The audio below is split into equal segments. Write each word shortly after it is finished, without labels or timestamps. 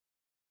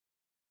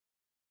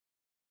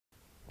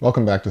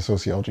Welcome back to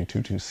Sociology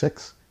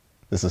 226.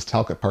 This is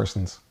Talcott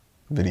Parsons,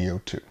 video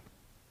 2.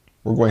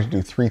 We're going to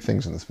do three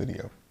things in this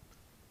video.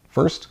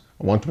 First,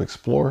 I want to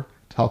explore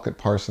Talcott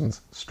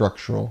Parsons'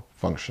 structural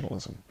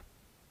functionalism.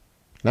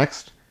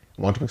 Next,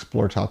 I want to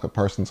explore Talcott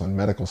Parsons on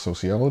medical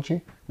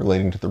sociology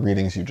relating to the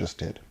readings you just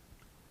did.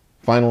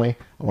 Finally,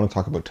 I want to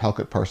talk about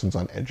Talcott Parsons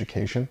on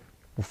education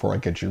before I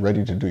get you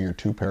ready to do your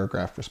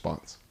 2-paragraph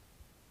response.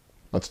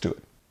 Let's do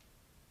it.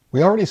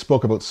 We already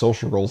spoke about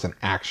social roles and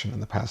action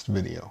in the past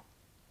video.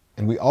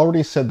 And we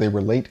already said they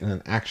relate in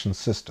an action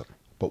system.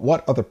 But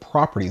what are the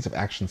properties of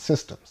action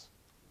systems?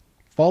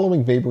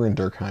 Following Weber and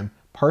Durkheim,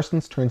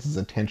 Parsons turns his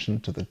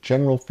attention to the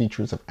general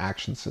features of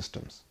action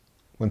systems.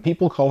 When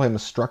people call him a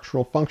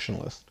structural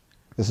functionalist,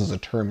 this is a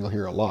term you'll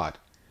hear a lot,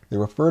 they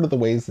refer to the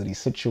ways that he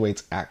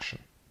situates action.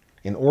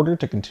 In order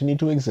to continue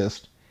to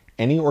exist,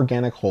 any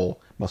organic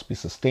whole must be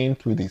sustained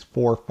through these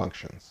four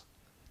functions.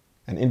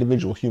 An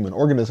individual human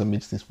organism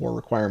meets these four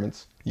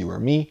requirements, you or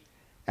me,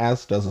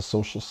 as does a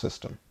social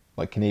system,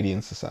 like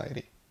Canadian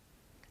society.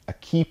 A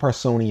key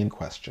Parsonian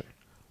question.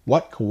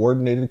 What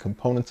coordinated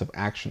components of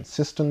action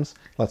systems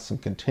lets them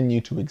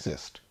continue to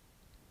exist?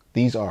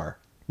 These are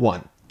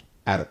 1.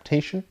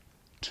 Adaptation,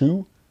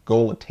 2.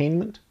 Goal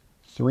attainment,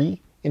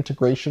 3.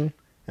 Integration,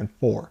 and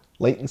 4.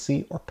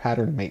 Latency or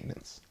pattern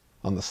maintenance.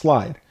 On the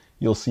slide,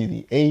 you'll see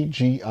the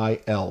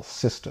AGIL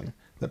system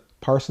that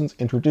Parsons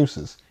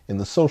introduces in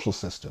The Social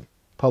System,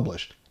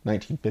 published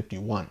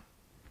 1951.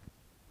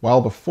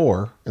 While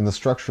before, in The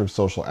Structure of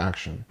Social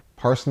Action,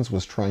 Parsons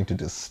was trying to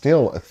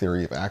distill a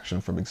theory of action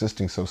from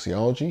existing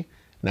sociology,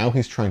 now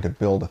he's trying to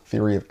build a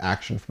theory of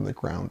action from the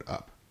ground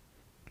up.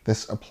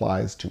 This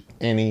applies to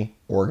any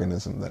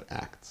organism that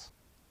acts.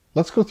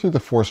 Let's go through the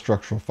four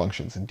structural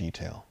functions in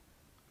detail.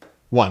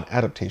 1.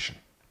 Adaptation.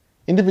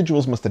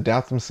 Individuals must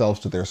adapt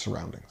themselves to their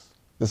surroundings.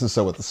 This is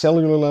so at the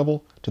cellular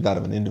level, to that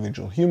of an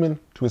individual human,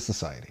 to a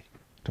society.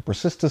 To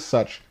persist as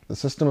such, the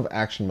system of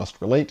action must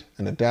relate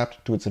and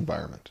adapt to its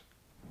environment.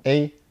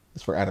 A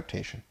is for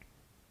adaptation.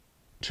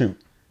 2.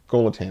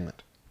 Goal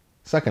attainment.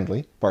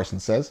 Secondly,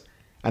 Parsons says,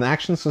 an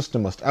action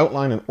system must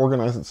outline and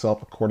organize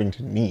itself according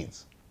to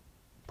needs.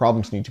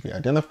 Problems need to be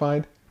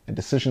identified, and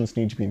decisions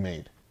need to be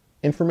made.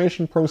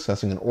 Information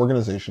processing and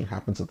organization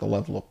happens at the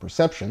level of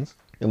perceptions,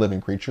 in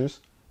living creatures,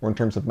 or in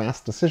terms of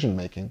mass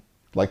decision-making,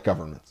 like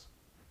governments.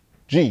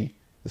 G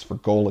is for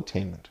goal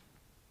attainment.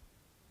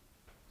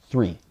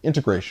 3.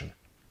 Integration.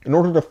 In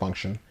order to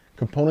function,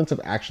 components of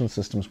action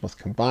systems must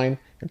combine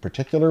in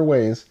particular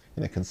ways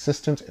in a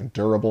consistent and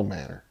durable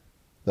manner.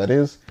 That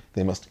is,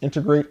 they must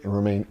integrate and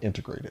remain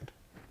integrated.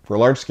 For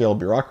large-scale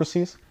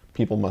bureaucracies,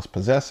 people must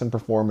possess and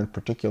perform in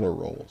particular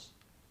roles.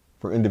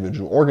 For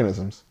individual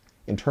organisms,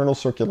 internal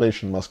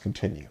circulation must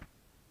continue.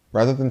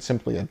 Rather than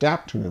simply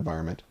adapt to an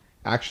environment,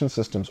 action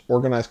systems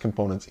organize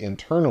components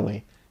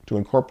internally to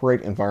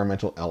incorporate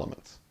environmental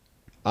elements.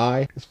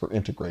 I is for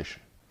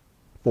integration.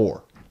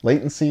 4.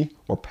 Latency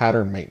or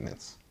pattern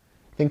maintenance.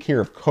 Think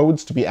here of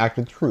codes to be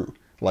acted through,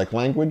 like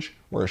language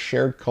or a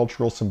shared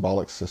cultural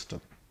symbolic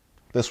system.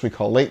 This we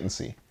call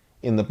latency,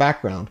 in the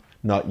background,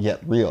 not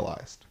yet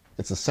realized.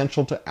 It's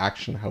essential to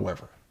action,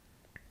 however.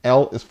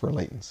 L is for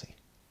latency.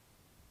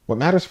 What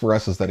matters for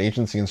us is that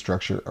agency and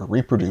structure are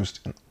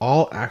reproduced in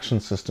all action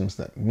systems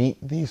that meet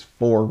these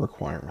four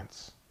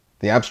requirements.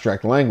 The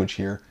abstract language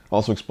here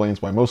also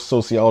explains why most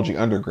sociology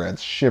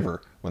undergrads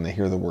shiver when they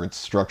hear the word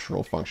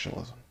structural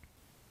functionalism.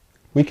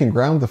 We can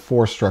ground the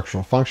four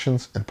structural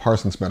functions in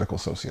Parsons' medical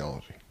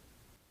sociology.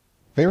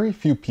 Very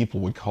few people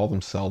would call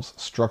themselves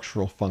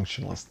structural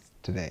functionalists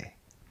today.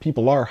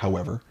 People are,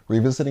 however,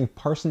 revisiting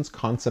Parsons'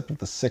 concept of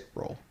the sick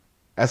role.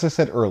 As I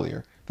said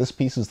earlier, this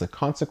piece is the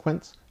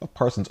consequence of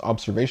Parsons'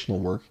 observational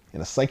work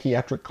in a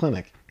psychiatric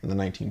clinic in the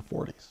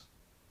 1940s.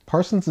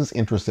 Parsons is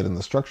interested in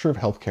the structure of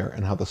healthcare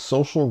and how the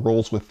social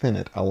roles within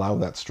it allow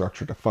that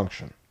structure to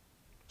function.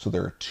 So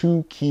there are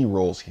two key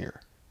roles here,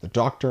 the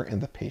doctor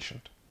and the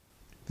patient.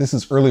 This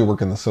is early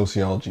work in the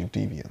sociology of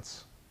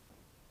deviance.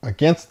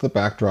 Against the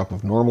backdrop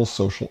of normal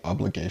social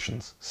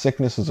obligations,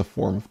 sickness is a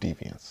form of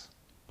deviance.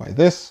 By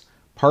this,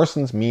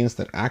 Parsons means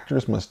that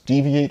actors must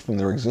deviate from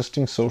their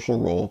existing social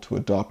role to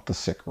adopt the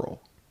sick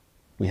role.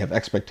 We have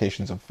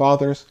expectations of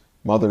fathers,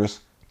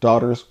 mothers,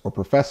 daughters, or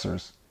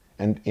professors,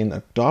 and in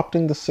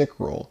adopting the sick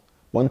role,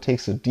 one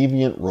takes a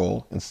deviant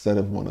role instead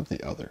of one of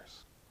the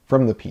others.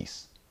 From the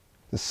piece,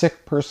 the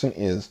sick person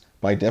is,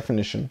 by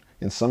definition,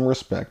 in some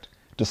respect,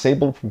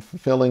 disabled from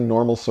fulfilling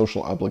normal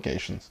social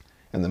obligations,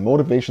 and the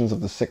motivations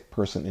of the sick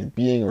person in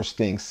being or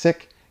staying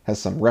sick has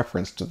some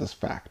reference to this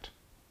fact.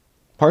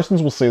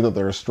 Parsons will say that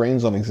there are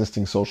strains on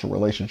existing social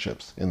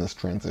relationships in this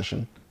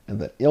transition, and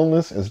that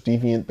illness as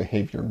deviant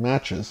behavior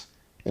matches,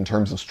 in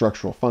terms of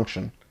structural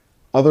function,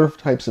 other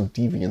types of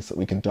deviance that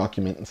we can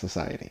document in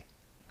society.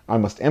 I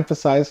must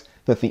emphasize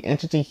that the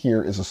entity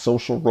here is a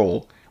social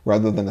role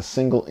rather than a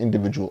single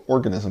individual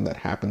organism that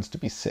happens to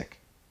be sick.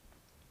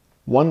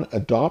 One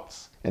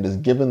adopts and is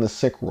given the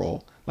sick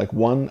role like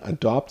one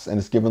adopts and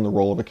is given the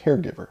role of a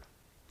caregiver,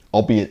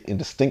 albeit in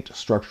distinct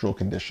structural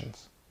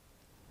conditions.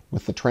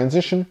 With the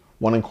transition,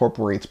 one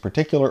incorporates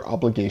particular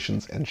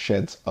obligations and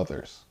sheds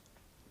others.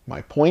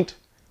 My point?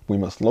 We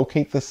must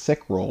locate the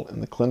sick role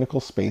in the clinical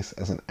space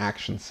as an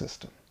action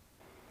system.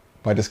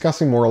 By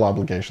discussing moral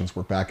obligations,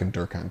 we're back in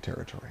Durkheim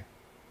territory.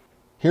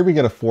 Here we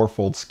get a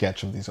fourfold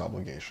sketch of these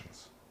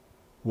obligations.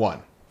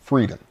 1.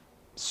 Freedom.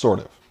 Sort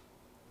of.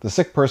 The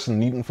sick person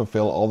needn't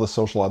fulfill all the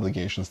social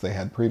obligations they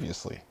had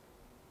previously.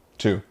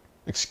 2.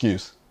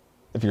 Excuse.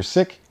 If you're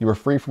sick, you are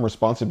free from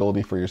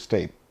responsibility for your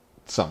state.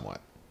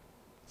 Somewhat.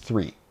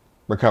 3.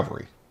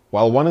 Recovery.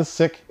 While one is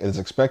sick, it is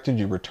expected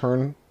you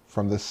return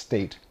from this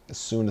state as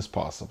soon as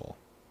possible.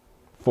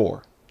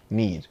 4.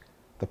 Need.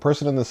 The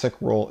person in the sick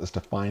role is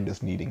defined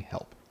as needing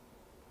help.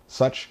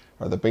 Such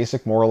are the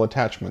basic moral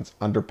attachments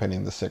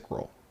underpinning the sick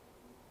role.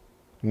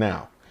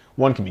 Now,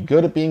 one can be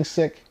good at being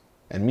sick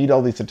and meet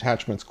all these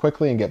attachments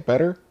quickly and get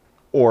better,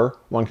 or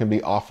one can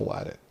be awful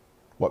at it.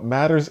 What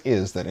matters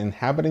is that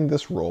inhabiting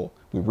this role,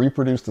 we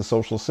reproduce the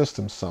social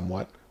system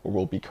somewhat, or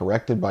will be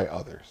corrected by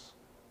others.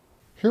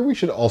 Here we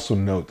should also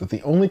note that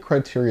the only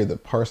criteria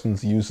that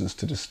Parsons uses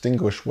to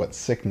distinguish what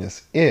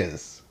sickness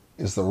is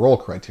the role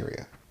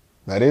criteria.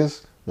 That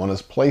is, one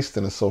is placed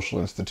in a social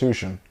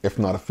institution, if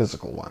not a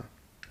physical one.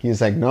 He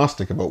is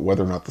agnostic about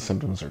whether or not the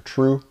symptoms are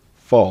true,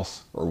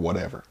 false, or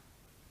whatever.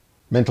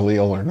 Mentally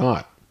ill or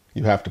not,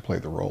 you have to play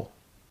the role.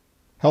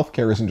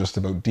 Healthcare isn't just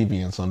about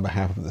deviance on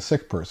behalf of the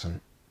sick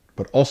person,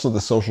 but also the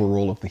social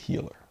role of the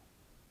healer.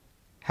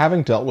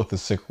 Having dealt with the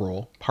sick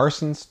role,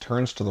 Parsons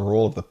turns to the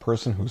role of the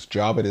person whose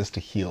job it is to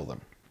heal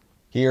them.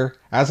 Here,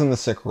 as in the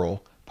sick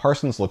role,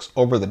 Parsons looks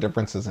over the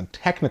differences in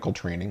technical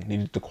training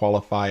needed to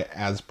qualify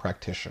as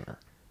practitioner.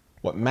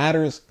 What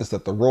matters is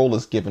that the role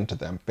is given to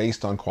them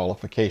based on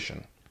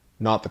qualification,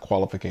 not the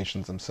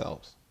qualifications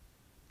themselves.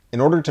 In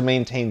order to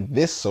maintain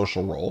this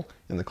social role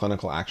in the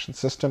clinical action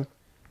system,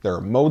 there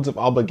are modes of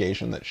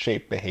obligation that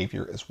shape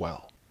behavior as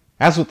well.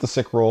 As with the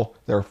sick role,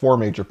 there are 4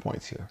 major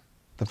points here.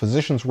 The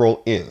physician's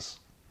role is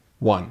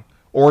 1.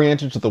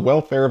 Oriented to the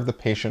welfare of the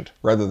patient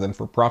rather than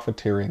for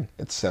profiteering,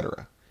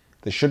 etc.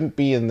 They shouldn't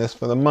be in this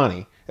for the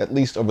money, at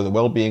least over the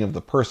well-being of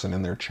the person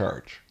in their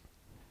charge.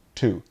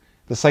 2.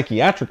 The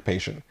psychiatric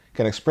patient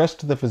can express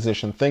to the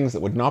physician things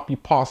that would not be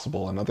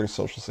possible in other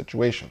social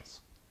situations.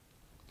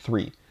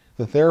 3.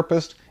 The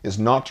therapist is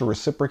not to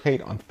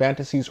reciprocate on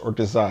fantasies or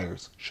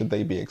desires should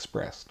they be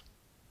expressed.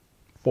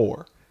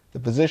 4. The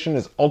physician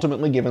is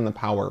ultimately given the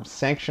power of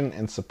sanction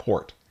and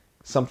support,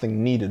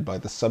 something needed by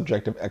the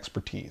subject of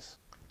expertise.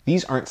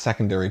 These aren't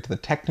secondary to the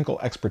technical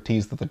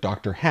expertise that the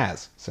doctor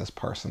has, says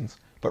Parsons,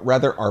 but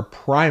rather are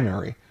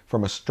primary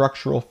from a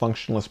structural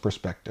functionalist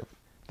perspective.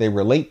 They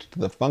relate to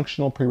the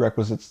functional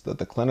prerequisites that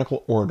the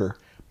clinical order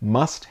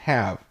must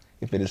have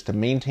if it is to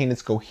maintain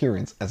its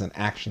coherence as an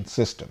action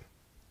system.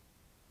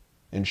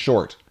 In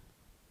short,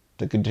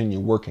 to continue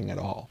working at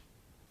all.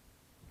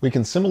 We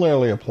can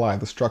similarly apply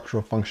the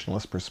structural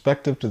functionalist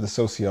perspective to the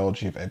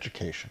sociology of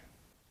education.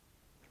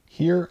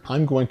 Here,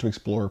 I'm going to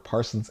explore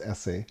Parsons'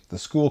 essay, The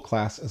School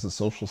Class as a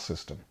Social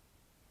System.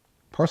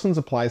 Parsons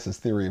applies his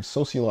theory of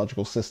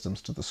sociological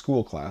systems to the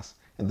school class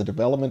and the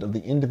development of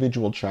the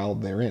individual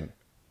child therein,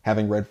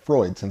 having read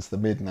Freud since the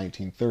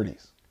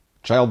mid-1930s.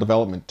 Child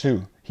development,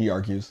 too, he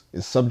argues,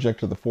 is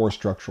subject to the 4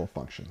 structural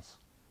functions.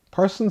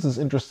 Parsons is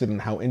interested in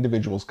how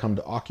individuals come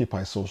to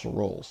occupy social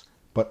roles,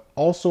 but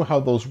also how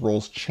those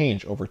roles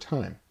change over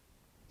time.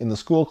 In the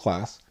school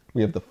class,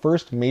 we have the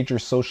first major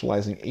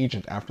socializing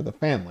agent after the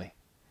family,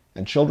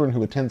 and children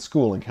who attend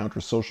school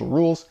encounter social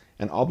rules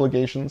and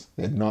obligations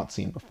they had not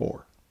seen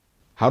before.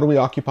 How do we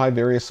occupy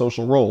various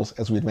social roles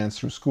as we advance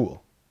through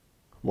school?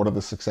 What are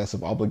the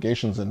successive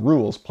obligations and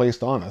rules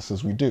placed on us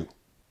as we do?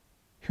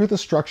 Here the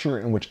structure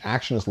in which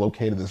action is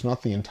located is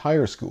not the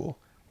entire school,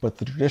 but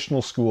the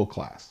traditional school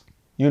class.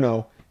 You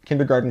know,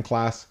 kindergarten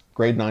class,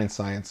 grade 9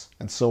 science,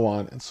 and so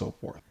on and so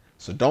forth.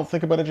 So don't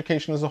think about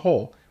education as a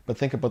whole, but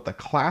think about the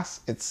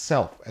class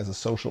itself as a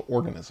social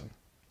organism.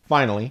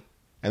 Finally,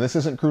 and this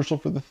isn't crucial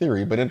for the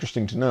theory, but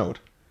interesting to note,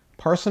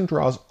 Parsons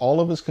draws all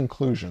of his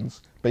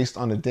conclusions based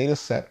on a data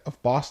set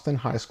of Boston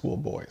high school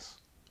boys.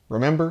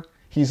 Remember,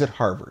 he's at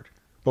Harvard.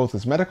 Both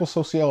his medical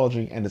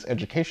sociology and his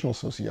educational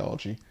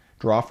sociology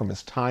draw from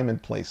his time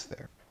and place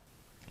there.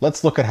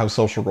 Let's look at how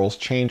social roles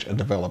change and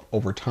develop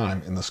over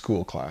time in the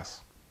school class.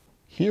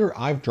 Here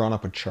I've drawn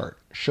up a chart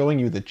showing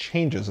you the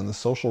changes in the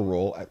social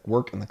role at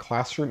work in the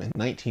classroom in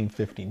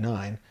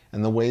 1959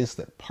 and the ways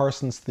that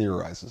Parsons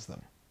theorizes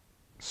them.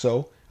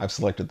 So, I've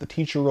selected the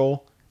teacher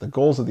role, the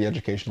goals of the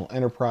educational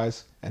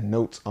enterprise, and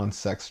notes on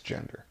sex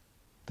gender.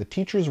 The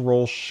teacher's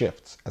role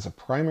shifts as a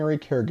primary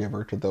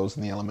caregiver to those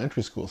in the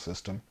elementary school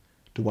system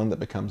to one that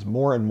becomes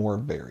more and more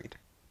varied.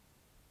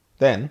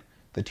 Then,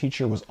 the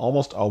teacher was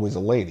almost always a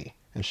lady,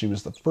 and she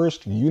was the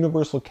first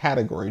universal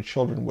category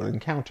children would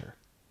encounter.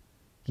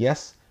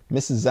 Yes,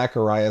 Mrs.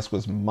 Zacharias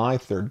was my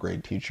 3rd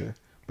grade teacher,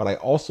 but I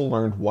also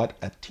learned what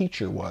a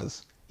teacher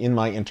was in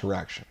my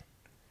interaction.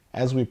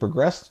 As we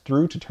progressed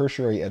through to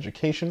tertiary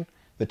education,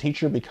 the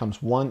teacher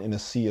becomes one in a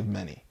sea of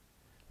many.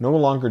 No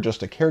longer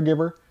just a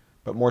caregiver,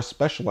 but more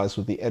specialized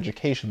with the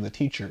education the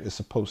teacher is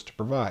supposed to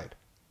provide.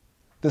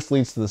 This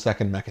leads to the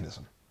second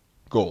mechanism,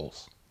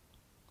 goals.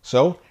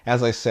 So,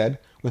 as I said,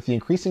 with the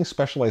increasing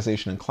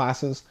specialization in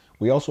classes,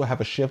 we also have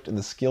a shift in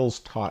the skills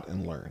taught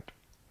and learned.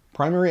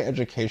 Primary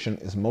education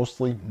is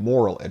mostly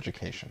moral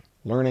education,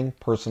 learning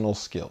personal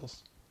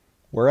skills.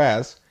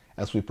 Whereas,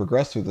 as we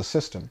progress through the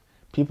system,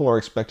 people are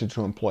expected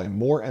to employ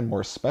more and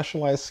more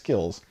specialized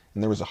skills,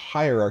 and there is a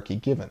hierarchy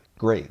given,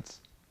 grades.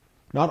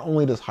 Not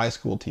only does high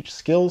school teach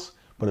skills,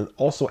 but it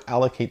also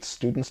allocates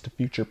students to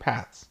future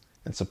paths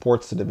and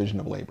supports the division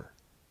of labor.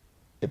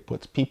 It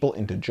puts people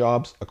into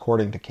jobs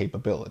according to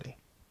capability,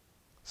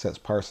 says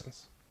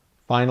Parsons.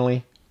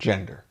 Finally,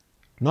 gender.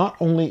 Not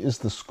only is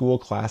the school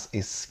class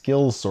a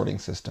skills sorting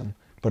system,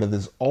 but it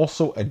is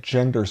also a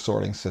gender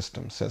sorting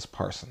system, says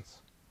Parsons.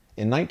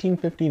 In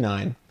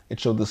 1959, it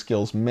showed the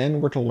skills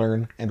men were to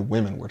learn and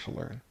women were to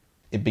learn.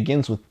 It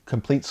begins with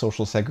complete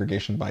social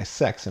segregation by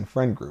sex in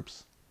friend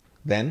groups.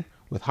 Then,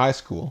 with high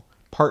school,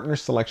 partner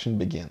selection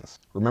begins.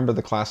 Remember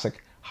the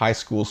classic high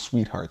school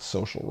sweetheart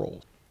social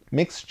role.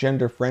 Mixed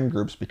gender friend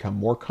groups become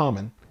more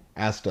common,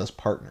 as does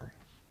partnering.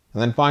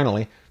 And then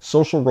finally,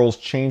 social roles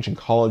change in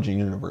college and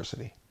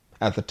university.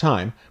 At the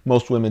time,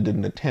 most women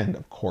didn't attend,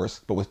 of course,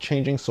 but with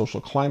changing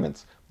social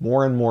climates,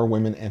 more and more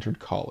women entered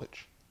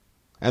college.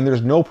 And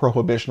there's no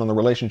prohibition on the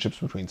relationships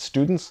between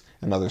students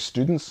and other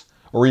students,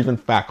 or even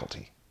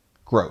faculty.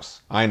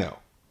 Gross, I know.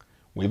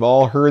 We've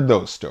all heard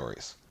those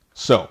stories.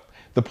 So,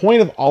 the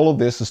point of all of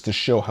this is to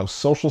show how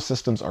social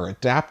systems are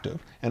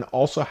adaptive and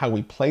also how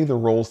we play the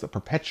roles that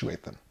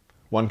perpetuate them.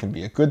 One can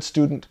be a good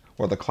student,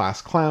 or the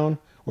class clown,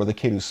 or the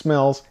kid who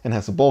smells and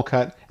has a bowl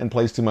cut and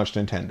plays too much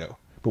Nintendo.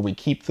 But we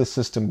keep the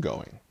system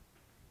going.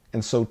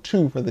 And so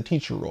too for the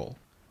teacher role.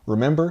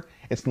 Remember,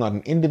 it's not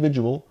an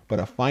individual, but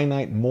a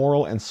finite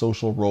moral and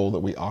social role that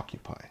we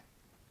occupy.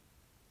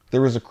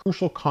 There is a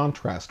crucial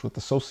contrast with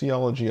the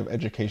sociology of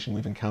education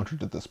we've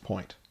encountered at this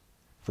point.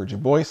 For Du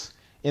Bois,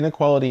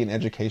 inequality in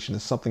education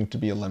is something to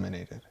be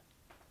eliminated.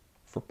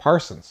 For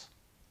Parsons,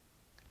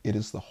 it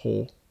is the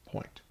whole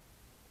point.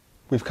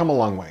 We've come a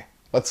long way.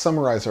 Let's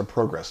summarize our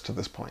progress to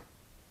this point.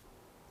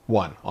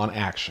 1. On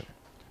action.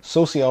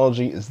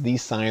 Sociology is the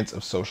science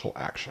of social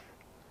action.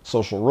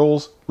 Social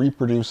roles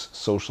reproduce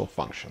social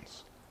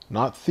functions.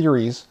 Not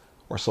theories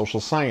or social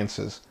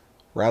sciences,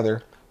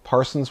 rather,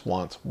 Parsons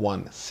wants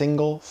one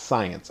single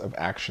science of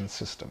action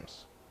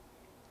systems.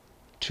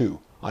 2.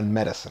 On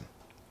medicine.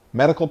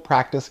 Medical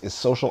practice is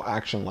social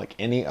action like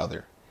any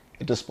other.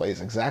 It displays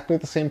exactly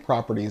the same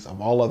properties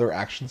of all other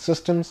action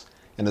systems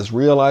and is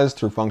realized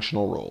through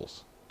functional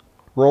roles.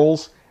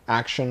 Roles,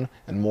 action,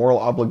 and moral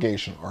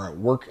obligation are at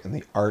work in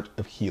the art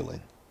of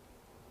healing.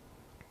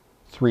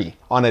 3.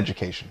 On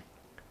education.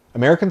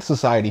 American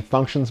society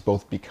functions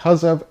both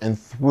because of and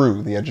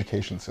through the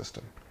education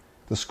system.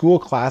 The school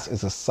class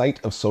is a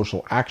site of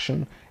social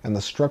action, and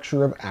the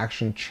structure of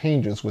action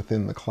changes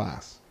within the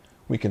class.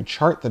 We can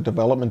chart the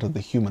development of the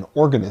human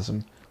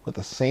organism with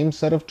the same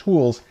set of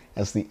tools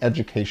as the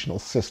educational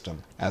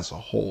system as a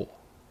whole.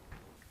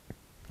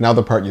 Now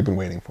the part you've been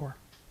waiting for.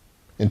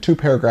 In 2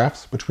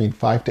 paragraphs, between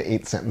 5 to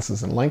 8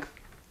 sentences in length,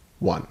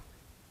 1.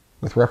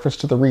 With reference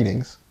to the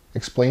readings,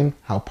 explain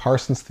how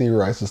Parsons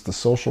theorizes the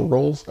social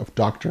roles of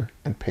doctor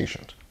and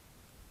patient.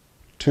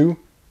 2.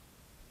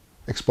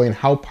 Explain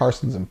how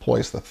Parsons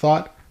employs the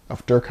thought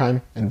of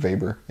Durkheim and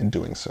Weber in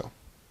doing so.